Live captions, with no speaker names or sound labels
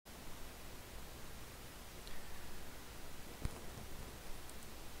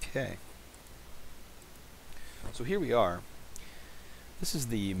Okay. So here we are. This is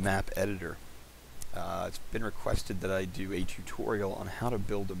the map editor. It's been requested that I do a tutorial on how to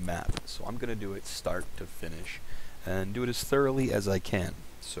build a map. So I'm going to do it start to finish and do it as thoroughly as I can.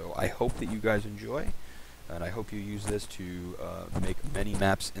 So I hope that you guys enjoy, and I hope you use this to make many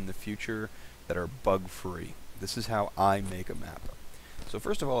maps in the future that are bug-free. This is how I make a map. So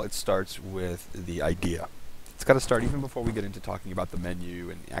first of all, it starts with the idea. It's got to start even before we get into talking about the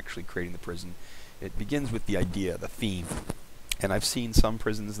menu and actually creating the prison. It begins with the idea, the theme. And I've seen some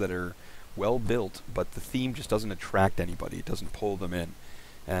prisons that are well built, but the theme just doesn't attract anybody. It doesn't pull them in.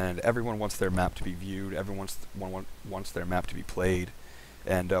 And everyone wants their map to be viewed. Everyone wants their map to be played.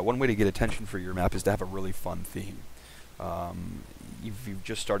 And one way to get attention for your map is to have a really fun theme. If you've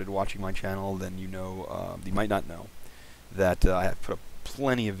just started watching my channel, then you know, you might not know, that I have put up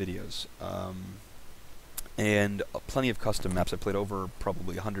plenty of videos and plenty of custom maps. I played over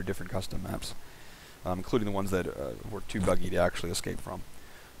probably 100 different custom maps, including the ones that were too buggy to actually escape from.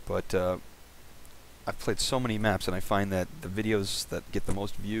 But I've played so many maps, and I find that the videos that get the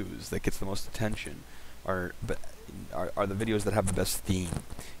most views, that gets the most attention, are the videos that have the best theme.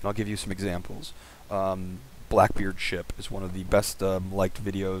 And I'll give you some examples. Blackbeard Ship is one of the best liked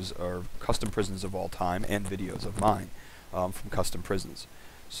videos or custom prisons of all time, and videos of mine from custom prisons.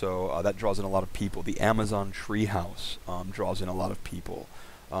 So that draws in a lot of people. The Amazon Treehouse draws in a lot of people.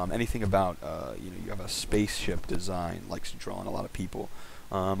 Anything about you have a spaceship design likes to draw in a lot of people.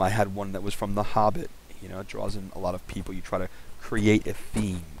 I had one that was from The Hobbit. It draws in a lot of people. You try to create a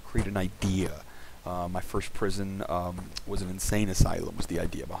theme, create an idea. My first prison was an insane asylum, was the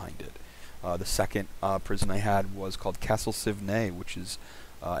idea behind it. The second prison I had was called Castle Suibhne, which is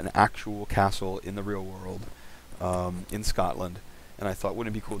an actual castle in the real world in Scotland. And I thought,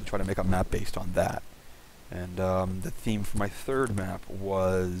 wouldn't it be cool to try to make a map based on that? And the theme for my third map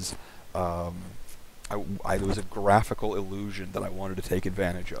was there was a graphical illusion that I wanted to take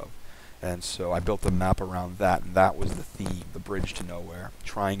advantage of. And so I built a map around that, and that was the theme, the bridge to nowhere,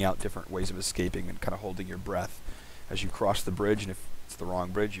 trying out different ways of escaping and kind of holding your breath as you cross the bridge, and if it's the wrong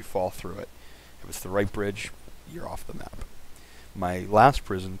bridge, you fall through it. If it's the right bridge, you're off the map. My last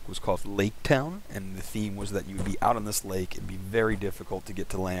prison was called Lake Town, and the theme was that you would be out on this lake. It'd be very difficult to get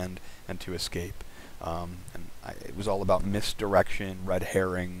to land and to escape. It was all about misdirection, red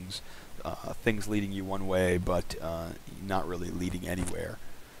herrings, things leading you one way, but not really leading anywhere.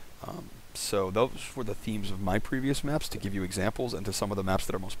 So those were the themes of my previous maps, to give you examples, and to some of the maps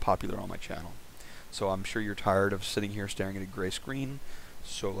that are most popular on my channel. So I'm sure you're tired of sitting here staring at a gray screen,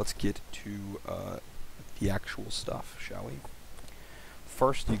 so let's get to the actual stuff, shall we?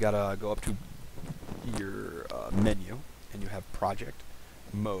 First, you gotta go up to your menu, and you have Project,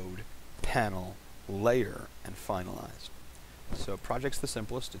 Mode, Panel, Layer, and Finalize. So Project's the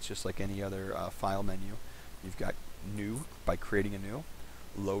simplest. It's just like any other file menu. You've got New by creating a new,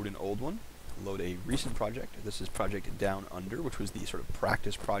 load an old one, load a recent project. This is Project Down Under, which was the sort of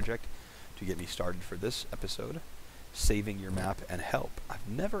practice project to get me started for this episode. Saving your map, and Help. I've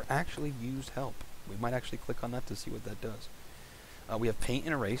never actually used Help. We might actually click on that to see what that does. We have Paint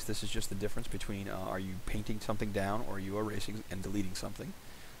and Erase. This is just the difference between are you painting something down or are you erasing and deleting something.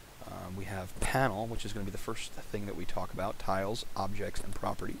 We have Panel, which is going to be the first thing that we talk about. Tiles, Objects, and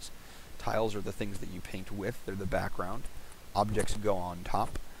Properties. Tiles are the things that you paint with. They're the background. Objects go on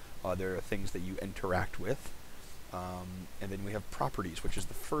top. They're things that you interact with. And then we have Properties, which is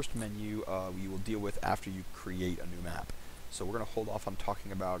the first menu we will deal with after you create a new map. So we're going to hold off on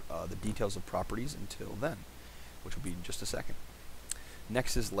talking about the details of Properties until then, which will be in just a second.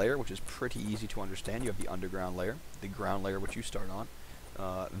 Next is Layer, which is pretty easy to understand. You have the underground layer, the ground layer, which you start on,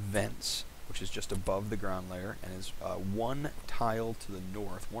 Vents, which is just above the ground layer, and is one tile to the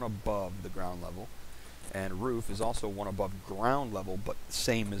north, one above the ground level. And Roof is also one above ground level, but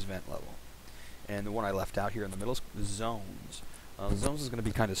same as vent level. And the one I left out here in the middle is Zones. Zones is going to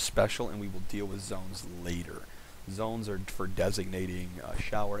be kind of special, and we will deal with zones later. Zones are for designating a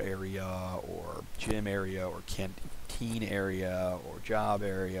shower area, or gym area, or canteen area, or job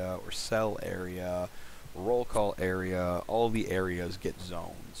area, or cell area, roll call area. All the areas get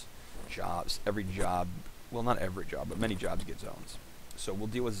zones. Jobs, every job, well, not every job, but many jobs get zones. So we'll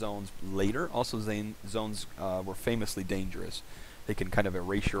deal with zones later. Also, zones were famously dangerous. They can kind of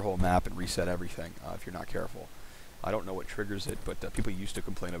erase your whole map and reset everything if you're not careful. I don't know what triggers it, but people used to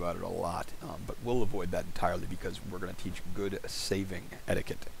complain about it a lot. But we'll avoid that entirely because we're going to teach good saving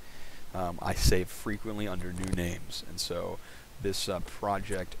etiquette. I save frequently under new names, and so this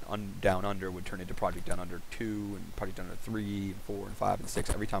Project Down Under would turn into Project Down Under 2, and Project Down Under 3, and 4, and 5, and 6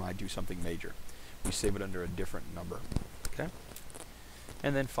 every time I do something major. We save it under a different number. Okay?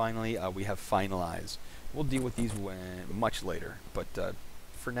 And then finally, we have finalize. We'll deal with these much later, but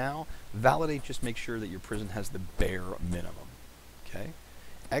for now, validate just make sure that your prison has the bare minimum. Okay?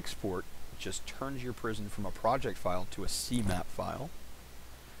 Export just turns your prison from a project file to a CMAP file,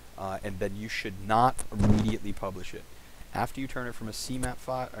 and then you should not immediately publish it. After you turn it from a CMAP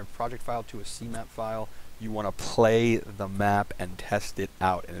file, or project file to a CMAP file, you want to play the map and test it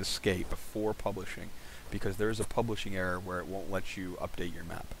out in Escape before publishing, because there is a publishing error where it won't let you update your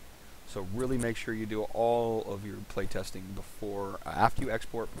map. So really make sure you do all of your playtesting before, after you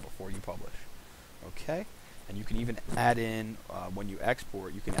export, before you publish. Okay? And you can even add in, when you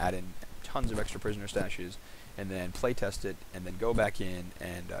export, you can add in tons of extra prisoner stashes, and then playtest it, and then go back in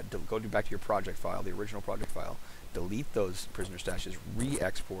and go back to your project file, the original project file, delete those prisoner stashes,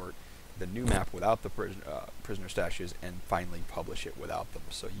 re-export the new map without the prisoner stashes, and finally publish it without them.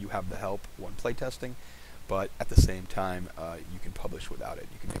 So you have the help when playtesting, but at the same time, you can publish without it.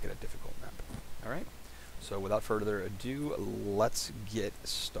 You can make it a difficult map. All right? So without further ado, let's get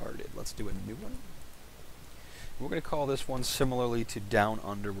started. Let's do a new one. We're going to call this one similarly to Down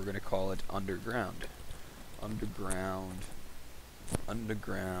Under. We're going to call it Underground.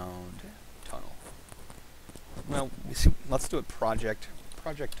 Underground Tunnel. Well, let's do it Project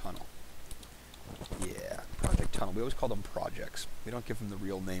Tunnel. Yeah, Project Tunnel. We always call them projects. We don't give them the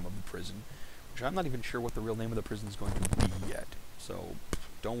real name of the prison, which I'm not even sure what the real name of the prison is going to be yet. So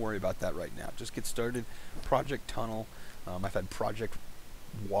don't worry about that right now. Just get started. Project Tunnel. I've had Project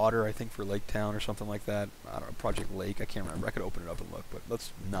Water, I think, for Lake Town or something like that. I don't know, Project Lake. I can't remember. I could open it up and look, but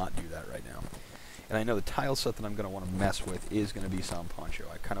let's not do that right now. And I know the tile set that I'm going to want to mess with is going to be San Pancho.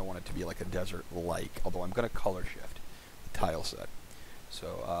 I kind of want it to be like a desert lake, although I'm going to color shift the tile set.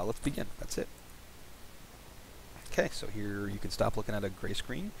 So let's begin. That's it. Okay, so here you can stop looking at a gray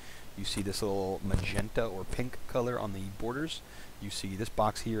screen. You see this little magenta or pink color on the borders. You see this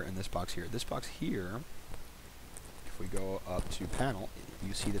box here and this box here. This box here, if we go up to panel,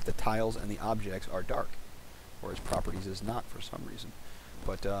 you see that the tiles and the objects are dark, whereas properties is not for some reason.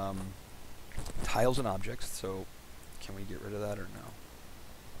 But tiles and objects, so can we get rid of that or no?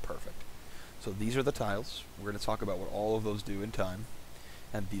 Perfect. So these are the tiles. We're going to talk about what all of those do in time,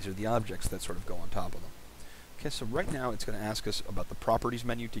 and these are the objects that sort of go on top of them. Okay, so right now it's going to ask us about the properties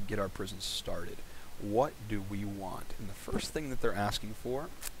menu to get our prison started. What do we want? And the first thing that they're asking for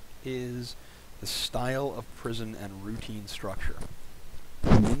is the style of prison and routine structure.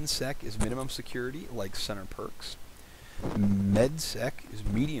 MinSec is minimum security, like Center Perks. MedSec is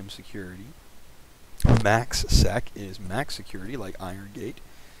medium security. MaxSec is max security, like Iron Gate.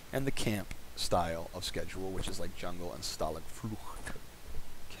 And the camp style of schedule, which is like Jungle and Stalag Frucht.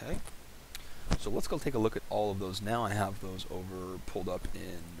 Okay. So let's go take a look at all of those now. I have those over pulled up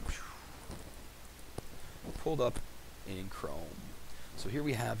in Chrome. So here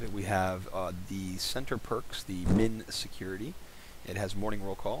we have it. We have the Center Perks, the Min Security. It has morning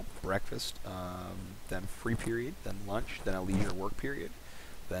roll call, breakfast, then free period, then lunch, then a leisure work period,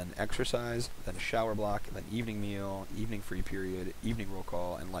 then exercise, then shower block, then evening meal, evening free period, evening roll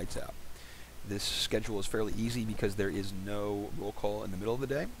call, and lights out. This schedule is fairly easy because there is no roll call in the middle of the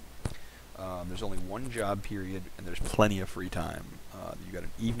day. There's only one job period, and there's plenty of free time. You got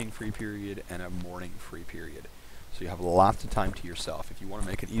an evening free period and a morning free period. So you have lots of time to yourself. If you want to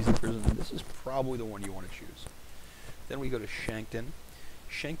make an easy prison, this is probably the one you want to choose. Then we go to Shankton.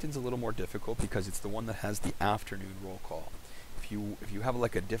 Shankton's a little more difficult because it's the one that has the afternoon roll call. If you have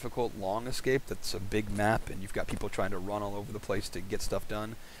like a difficult long escape that's a big map and you've got people trying to run all over the place to get stuff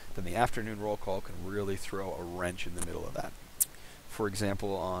done, then the afternoon roll call can really throw a wrench in the middle of that. For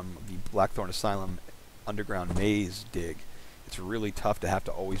example, on the Blackthorn Asylum underground maze dig, it's really tough to have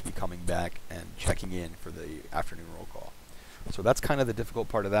to always be coming back and checking in for the afternoon roll call. So that's kind of the difficult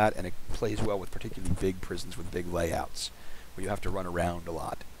part of that, and it plays well with particularly big prisons with big layouts, where you have to run around a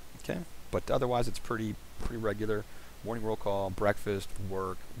lot. Okay, but otherwise it's pretty regular. Morning roll call, breakfast,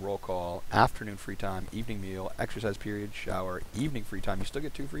 work, roll call, afternoon free time, evening meal, exercise period, shower, evening free time. You still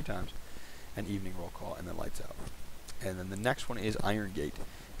get 2 free times, and evening roll call, and then lights out. And then the next one is Iron Gate.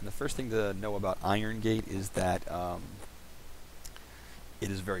 And the first thing to know about Iron Gate is that it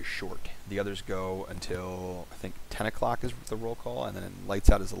is very short. The others go until, I think, 10 o'clock is the roll call, and then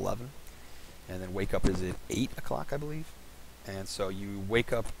lights out is 11. And then wake up is at 8 o'clock, I believe. And so you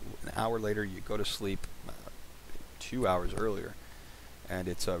wake up an hour later, you go to sleep 2 hours earlier. And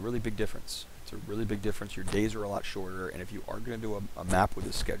it's a really big difference. It's a really big difference. Your days are a lot shorter, and if you are going to do a map with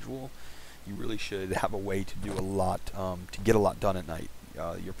a schedule, you really should have a way to do a lot, to get a lot done at night.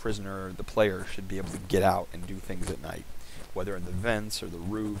 Your prisoner, the player, should be able to get out and do things at night. whether in the vents or the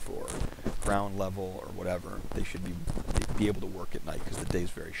roof or ground level or whatever. They should be able to work at night because the day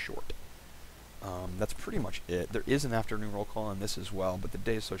is very short. That's pretty much it. There is an afternoon roll call on this as well, but the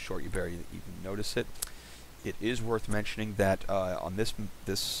day is so short you barely even notice it. It is worth mentioning that on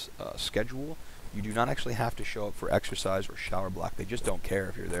this schedule, you do not actually have to show up for exercise or shower block. They just don't care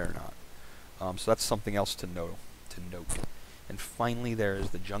if you're there or not. So that's something else to note. And finally, there is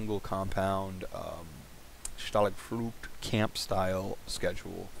the jungle compound Stalag camp style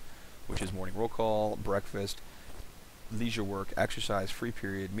schedule, which is morning roll call, breakfast, leisure work, exercise, free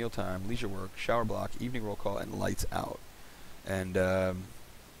period, mealtime, leisure work, shower block, evening roll call, and lights out. And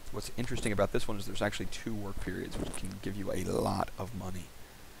what's interesting about this one is there's actually 2 work periods, which can give you a lot of money.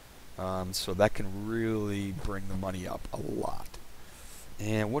 So that can really bring the money up a lot.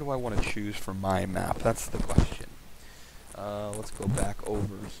 And what do I want to choose for my map? That's the question. Let's go back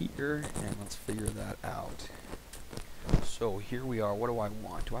over here and let's figure that out. So here we are. What do I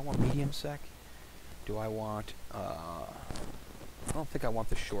want? Do I want medium sec? Do I want... I don't think I want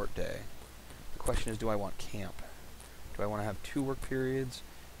the short day. The question is, do I want camp? Do I want to have 2 work periods?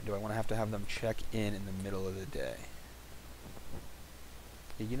 And do I want to have them check in the middle of the day?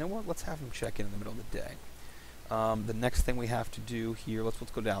 Yeah, you know what? Let's have them check in the middle of the day. The next thing we have to do here, let's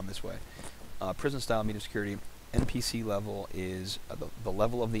go down this way. Prison style medium security. NPC level is the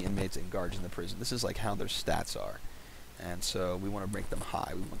level of the inmates and guards in the prison. This is like how their stats are. And so we want to make them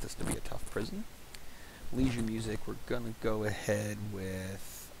high. We want this to be a tough prison. Leisure music, we're going to go ahead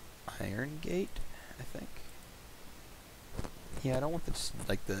with Iron Gate, I think. Yeah, I don't want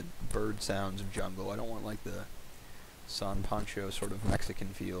the bird sounds of jungle. I don't want like the San Pancho sort of Mexican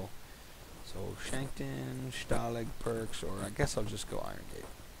feel. So Shankton, Stalag perks, or I guess I'll just go Iron Gate.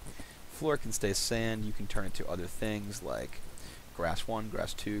 Floor can stay sand. You can turn it to other things like grass 1,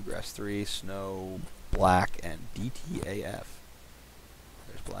 grass 2, grass 3, snow, black, and DTAF.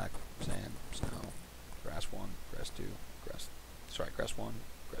 There's black, sand, snow, grass 1, grass 2, grass 1,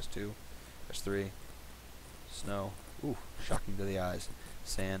 grass 2, grass 3, snow. Ooh, shocking to the eyes.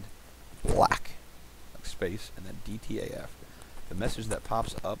 Sand, black, like space, and then DTAF. The message that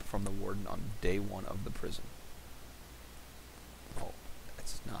pops up from the warden on day 1 of the prison. Oh,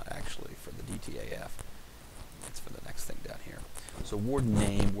 it's not actually for the DTAF. It's for the next thing down here. So warden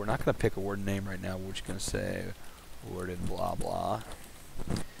name, we're not going to pick a warden name right now. We're just going to say warden blah blah.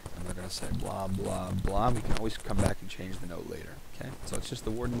 And we're going to say blah blah blah. We can always come back and change the note later. Okay, so it's just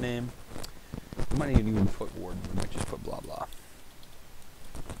the warden name. We might even put warden. We might just put blah blah.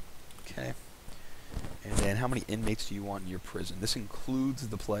 Okay. And then how many inmates do you want in your prison? This includes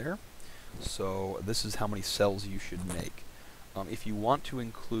the player. So this is how many cells you should make. If you want to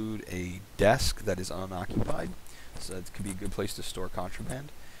include a desk that is unoccupied, so it could be a good place to store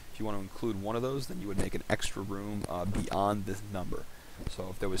contraband. If you want to include one of those, then you would make an extra room beyond this number. So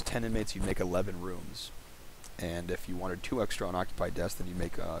if there was 10 inmates, you'd make 11 rooms. And if you wanted 2 extra unoccupied desks, then you'd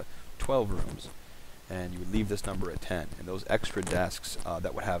make 12 rooms. And you would leave this number at 10. And those extra desks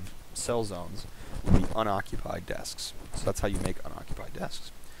that would have cell zones would be unoccupied desks. So that's how you make unoccupied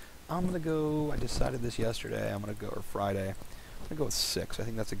desks. I'm going to go, I decided this yesterday, I'm going to go, or Friday, I'm going to go with 6. I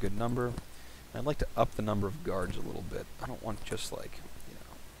think that's a good number. And I'd like to up the number of guards a little bit. I don't want just like, you know,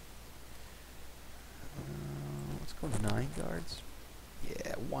 let's go 9 guards.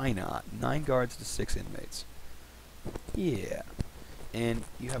 Yeah, why not? 9 guards to 6 inmates. Yeah. And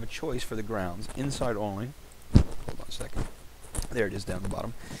you have a choice for the grounds. Inside only. Hold on a second. There it is down the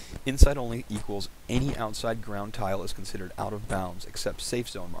bottom. Inside only equals any outside ground tile is considered out of bounds except safe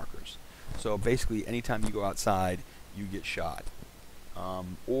zone markers. So basically anytime you go outside, you get shot.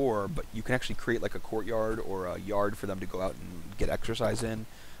 But you can actually create like a courtyard or a yard for them to go out and get exercise in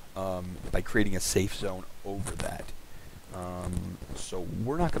by creating a safe zone over that. So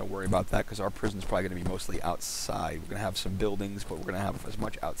we're not going to worry about that because our prison's probably going to be mostly outside. We're going to have some buildings, but we're going to have as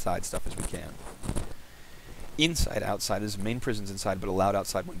much outside stuff as we can. Inside, outside is main prison's inside, but allowed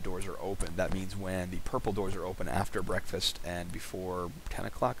outside when doors are open. That means when the purple doors are open after breakfast and before 10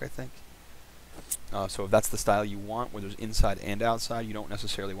 o'clock, I think. So if that's the style you want, where there's inside and outside, you don't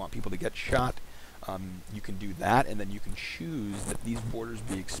necessarily want people to get shot, you can do that, and then you can choose that these borders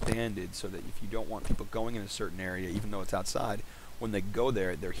be expanded so that if you don't want people going in a certain area, even though it's outside, when they go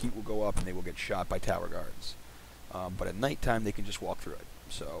there, their heat will go up and they will get shot by tower guards. But at nighttime, they can just walk through it.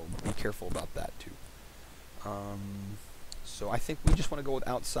 So be careful about that, too. So I think we just want to go with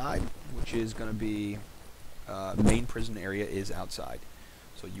outside, which is going to be main prison area is outside.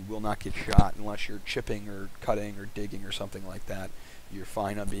 So you will not get shot unless you're chipping or cutting or digging or something like that. You're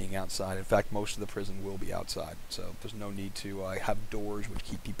fine on being outside. In fact, most of the prison will be outside. So there's no need to have doors which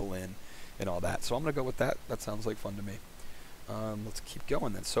keep people in and all that. So I'm going to go with that. That sounds like fun to me. Let's keep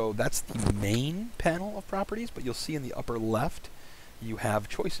going then. So that's the main panel of properties, but you'll see in the upper left you have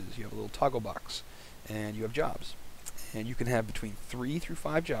choices. You have a little toggle box, and you have jobs. And you can have between 3 through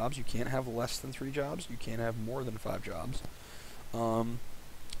 5 jobs. You can't have less than 3 jobs. You can't have more than 5 jobs. I'm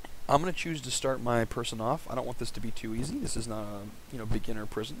going to choose to start my person off. I don't want this to be too easy. This is not a beginner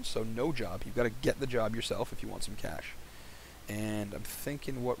prison, so no job. You've got to get the job yourself if you want some cash. And I'm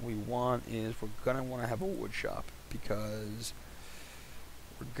thinking what we want is we're going to want to have a wood shop because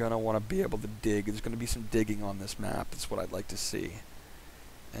we're going to want to be able to dig. There's going to be some digging on this map. That's what I'd like to see.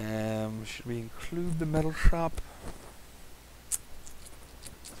 Should we include the metal shop?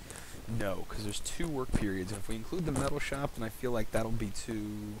 No, because there's 2 work periods. And if we include the metal shop, then I feel like that'll be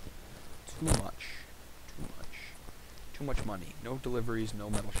too much money. No deliveries, no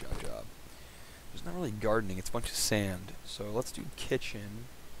metal shop job. There's not really gardening, it's a bunch of sand. So let's do kitchen.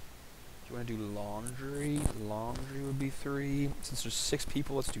 Do you want to do laundry? Laundry would be 3. Since there's 6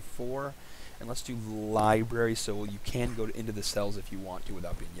 people, let's do 4. And let's do library, so you can go into the cells if you want to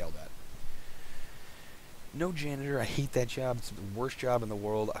without being yelled at. No janitor, I hate that job. It's the worst job in the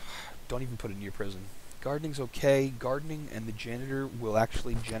world. Don't even put it in your prison. Gardening's okay. Gardening and the janitor will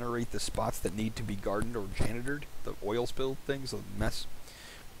actually generate the spots that need to be gardened or janitored, the oil spill things, the mess,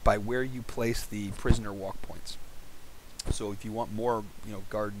 by where you place the prisoner walk points. So if you want more,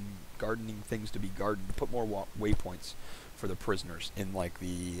 gardening things to be gardened, put more waypoints for the prisoners in like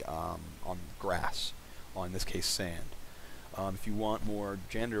the on grass, or in this case sand. If you want more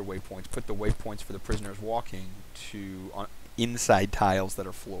janitor waypoints, put the waypoints for the prisoners walking to inside tiles that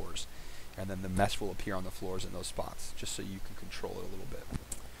are floors, and then the mess will appear on the floors in those spots, just so you can control it a little bit.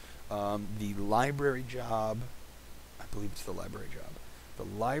 The library job, I believe it's the library job. The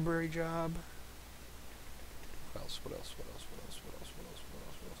library job. What else? What else? What else? What else? What else? What else? What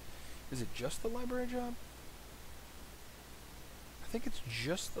else? What else? Is it just the library job? I think it's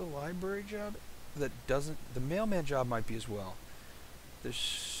just the library job that doesn't. The mailman job might be as well.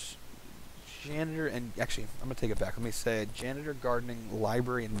 There's janitor and actually, I'm gonna take it back. Let me say janitor, gardening,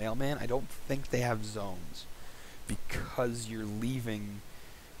 library, and mailman. I don't think they have zones because you're leaving.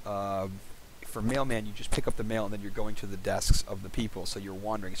 For mailman, you just pick up the mail and then you're going to the desks of the people, so you're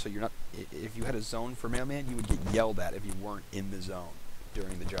wandering. So you're not. If you had a zone for mailman, you would get yelled at if you weren't in the zone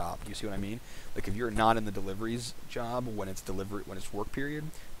during the job. Do you see what I mean? Like if you're not in the deliveries job when it's work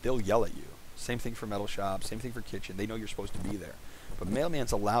period, they'll yell at you. Same thing for metal shop. Same thing for kitchen. They know you're supposed to be there. But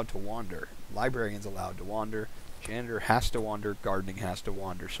mailman's allowed to wander. Librarian's allowed to wander. Janitor has to wander. Gardening has to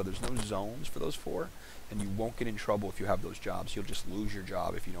wander. So there's no zones for those 4, and you won't get in trouble if you have those jobs. You'll just lose your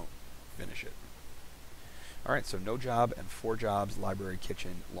job if you don't finish it. Alright, so no job and 4 jobs: library,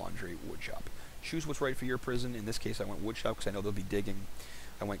 kitchen, laundry, wood shop. Choose what's right for your prison. In this case, I went wood shop because I know they'll be digging.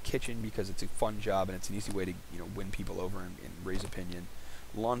 I went kitchen because it's a fun job and it's an easy way to win people over and raise opinion.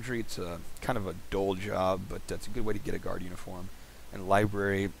 Laundry, it's a kind of a dull job, but it's a good way to get a guard uniform. And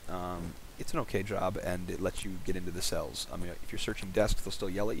library, it's an okay job and it lets you get into the cells. I mean, if you're searching desks, they'll still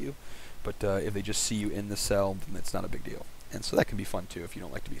yell at you, but if they just see you in the cell, then it's not a big deal. And so that can be fun too if you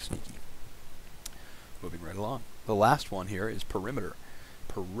don't like to be sneaky. Moving right along. The last one here is perimeter.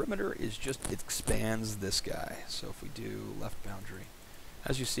 Perimeter is just, it expands this guy. So if we do left boundary,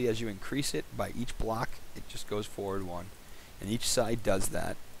 as you see, as you increase it by each block, it just goes forward 1. And each side does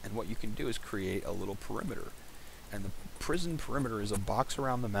that. And what you can do is create a little perimeter. And the prison perimeter is a box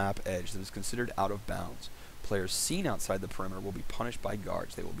around the map edge that is considered out of bounds. Players seen outside the perimeter will be punished by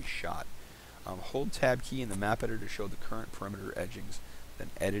guards. They will be shot. Hold tab key in the map editor to show the current perimeter edgings, then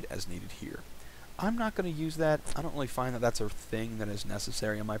edit as needed here. I'm not going to use that. I don't really find that that's a thing that is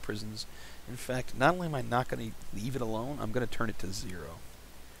necessary in my prisons. In fact, not only am I not going to leave it alone, I'm going to turn it to 0.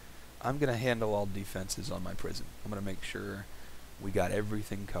 I'm going to handle all defenses on my prison. I'm going to make sure we got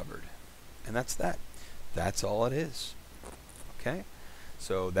everything covered. And that's that. That's all it is. Okay?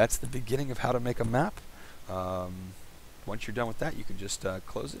 So that's the beginning of how to make a map. Once you're done with that, you can just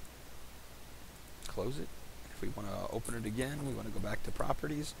close it. Close it. If we want to open it again, we want to go back to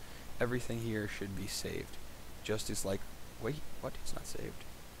properties. Everything here should be saved. Just as like, wait, what? It's not saved.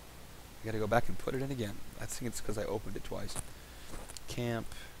 I gotta go back and put it in again. I think it's because I opened it twice. Camp,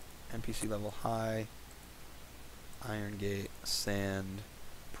 NPC level high, iron gate, sand,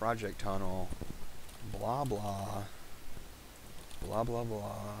 project tunnel, blah blah, blah blah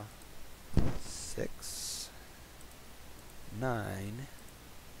blah, 6, 9,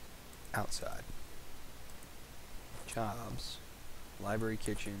 outside. Jobs. Library,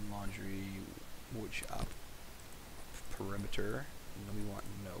 kitchen, laundry, wood shop. Perimeter. No, we want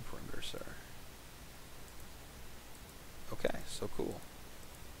no perimeter, sir. Okay, so cool.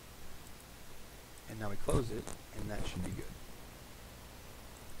 And now we close it, and that should be good.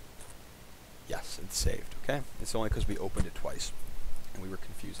 Yes, it's saved, okay? It's only because we opened it twice, and we were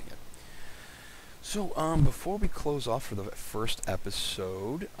confusing it. So, before we close off for the first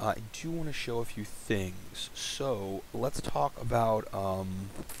episode, I do want to show a few things. So, let's talk about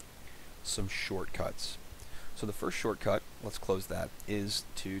some shortcuts. So the first shortcut, let's close that, is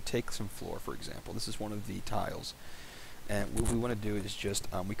to take some floor, for example. This is one of the tiles. And what we want to do is just,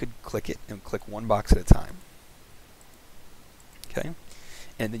 we could click it and click one box at a time. Okay?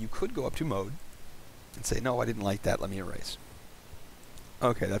 And then you could go up to mode and say, no, I didn't like that, let me erase.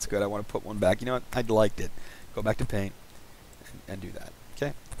 Okay, that's good, I want to put one back. You know what, I liked it. Go back to paint and do that.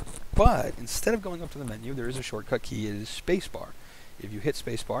 Okay? But instead of going up to the menu, there is a shortcut key, it is spacebar. If you hit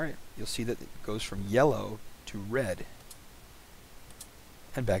spacebar, you'll see that it goes from yellow to red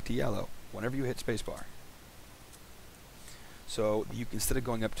and back to yellow whenever you hit spacebar. So you can, instead of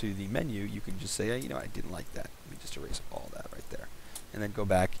going up to the menu, you can just say, hey, you know, I didn't like that. Let me just erase all that right there. And then go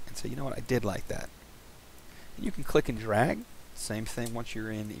back and say, you know what, I did like that. And you can click and drag. Same thing once you're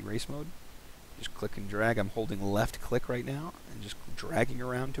in erase mode. Just click and drag. I'm holding left click right now and just dragging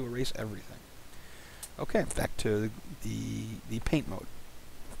around to erase everything. Okay, back to the paint mode.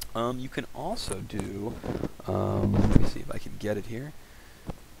 You can also do, let me see if I can get it here.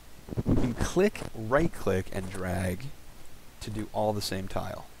 You can click, right click, and drag to do all the same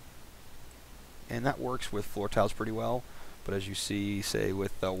tile. And that works with floor tiles pretty well, but as you see, say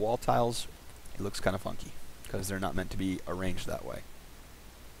with wall tiles, it looks kind of funky because they're not meant to be arranged that way.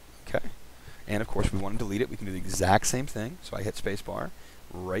 Okay, and of course if we want to delete it, we can do the exact same thing. So I hit spacebar,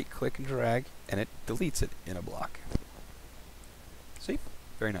 right click and drag, and it deletes it in a block. See?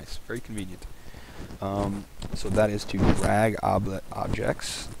 Very nice, very convenient. So that is to drag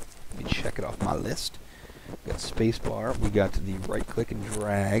objects. Let me check it off my list. We got spacebar, we got the right click and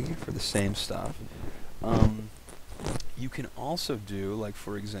drag for the same stuff. You can also do, like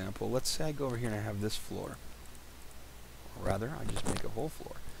for example, let's say I go over here and I have this floor. Or rather, I just make a whole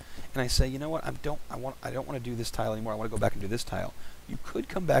floor. And I say, you know what, I don't want to do this tile anymore, I want to go back and do this tile. You could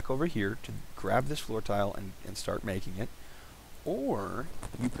come back over here to grab this floor tile and start making it. Or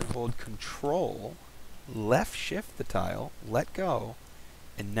you can hold Control, left shift the tile, let go,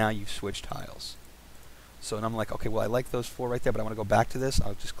 and now you've switched tiles. So and I'm like, okay, well I like those four right there, but I want to go back to this.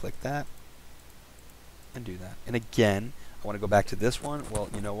 I'll just click that and do that. And again, I want to go back to this one. Well,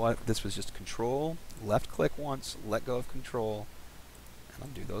 you know what? This was just Control, left click once, let go of Control, and I'll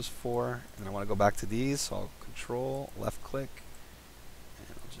do those four. And I want to go back to these, so I'll Control, left click, and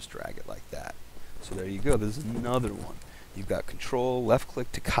I'll just drag it like that. So there you go. There's another one. You've got Control, left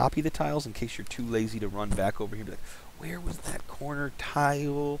click to copy the tiles in case you're too lazy to run back over here and be like, where was that corner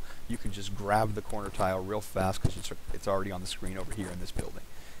tile? You can just grab the corner tile real fast because it's already on the screen over here in this building.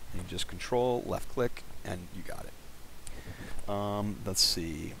 And you just Control, left click, and you got it. Let's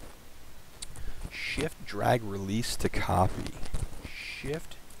see. Shift, drag, release to copy.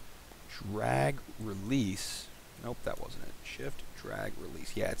 Shift, drag, release. Nope, that wasn't it. Shift, drag,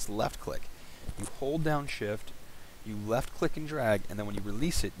 release. Yeah, it's left click. You hold down Shift, you left click and drag, and then when you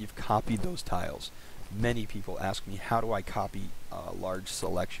release it, you've copied those tiles. Many people ask me, how do I copy a large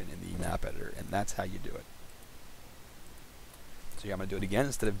selection in the map editor? And that's how you do it. So yeah, I'm going to do it again.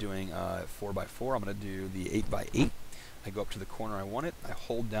 Instead of doing 4x4, I'm going to do the 8x8. I go up to the corner I want it, I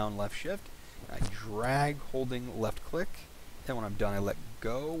hold down left shift, and I drag holding left click, and when I'm done I let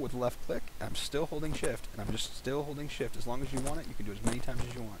go with left click, and I'm still holding shift, and I'm just still holding shift. As long as you want it, you can do it as many times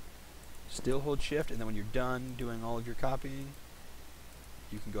as you want. Still hold shift, and then when you're done doing all of your copying,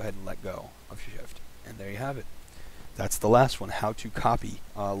 you can go ahead and let go of shift. And there you have it. That's the last one, how to copy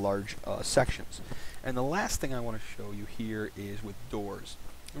large sections. And the last thing I want to show you here is with doors.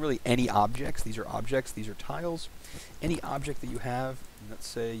 Really any objects, these are tiles. Any object that you have, let's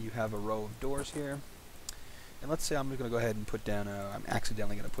say you have a row of doors here. And let's say I'm going to go ahead and put down I'm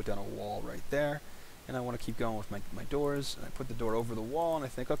accidentally going to put down a wall right there. And I want to keep going with my doors, and I put the door over the wall, and I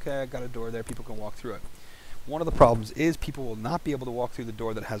think, okay, I got a door there, people can walk through it. One of the problems is people will not be able to walk through the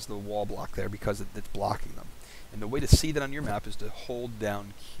door that has the wall block there because it's blocking them. And the way to see that on your map is to hold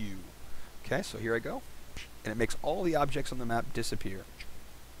down Q. Okay, so here I go, and it makes all the objects on the map disappear.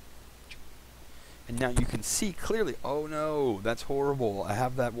 And now you can see clearly, oh no, that's horrible, I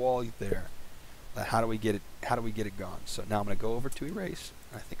have that wall there. How do we get it gone? So now I'm going to go over to erase,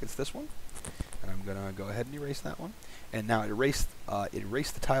 I think it's this one. And I'm going to go ahead and erase that one. And now it erased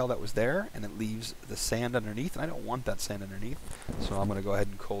the tile that was there, and it leaves the sand underneath, and I don't want that sand underneath. So I'm going to go ahead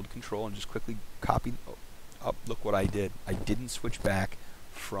and hold Control and just quickly copy. Oh, look what I did. I didn't switch back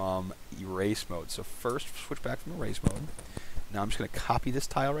from erase mode. So first switch back from erase mode. Now I'm just going to copy this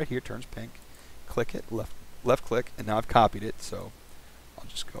tile right here, turns pink. Click it, left click, and now I've copied it. So I'll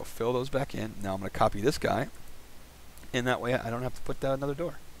just go fill those back in. Now I'm going to copy this guy, and that way I don't have to put down another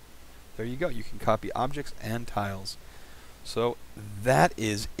door. There you go. You can copy objects and tiles. So that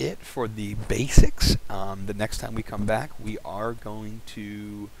is it for the basics. The next time we come back, we are going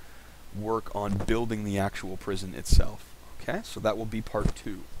to work on building the actual prison itself. Okay, so that will be part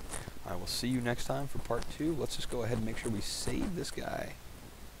 2. I will see you next time for part 2. Let's just go ahead and make sure we save this guy.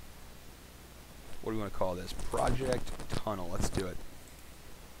 What do we want to call this? Project Tunnel. Let's do it.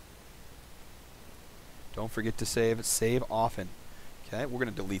 Don't forget to save. Save often. Okay, we're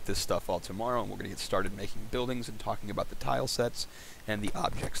going to delete this stuff all tomorrow, and we're going to get started making buildings and talking about the tile sets and the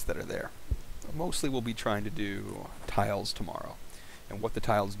objects that are there. Mostly we'll be trying to do tiles tomorrow, and what the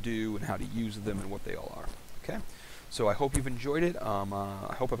tiles do and how to use them and what they all are. Okay, so I hope you've enjoyed it.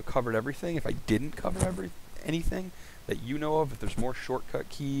 I hope I've covered everything. If I didn't cover anything that you know of, if there's more shortcut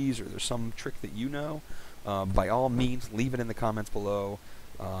keys or there's some trick that you know, by all means, leave it in the comments below.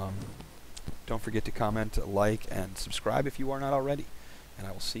 Don't forget to comment, like, and subscribe if you are not already. And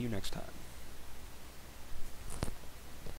I will see you next time.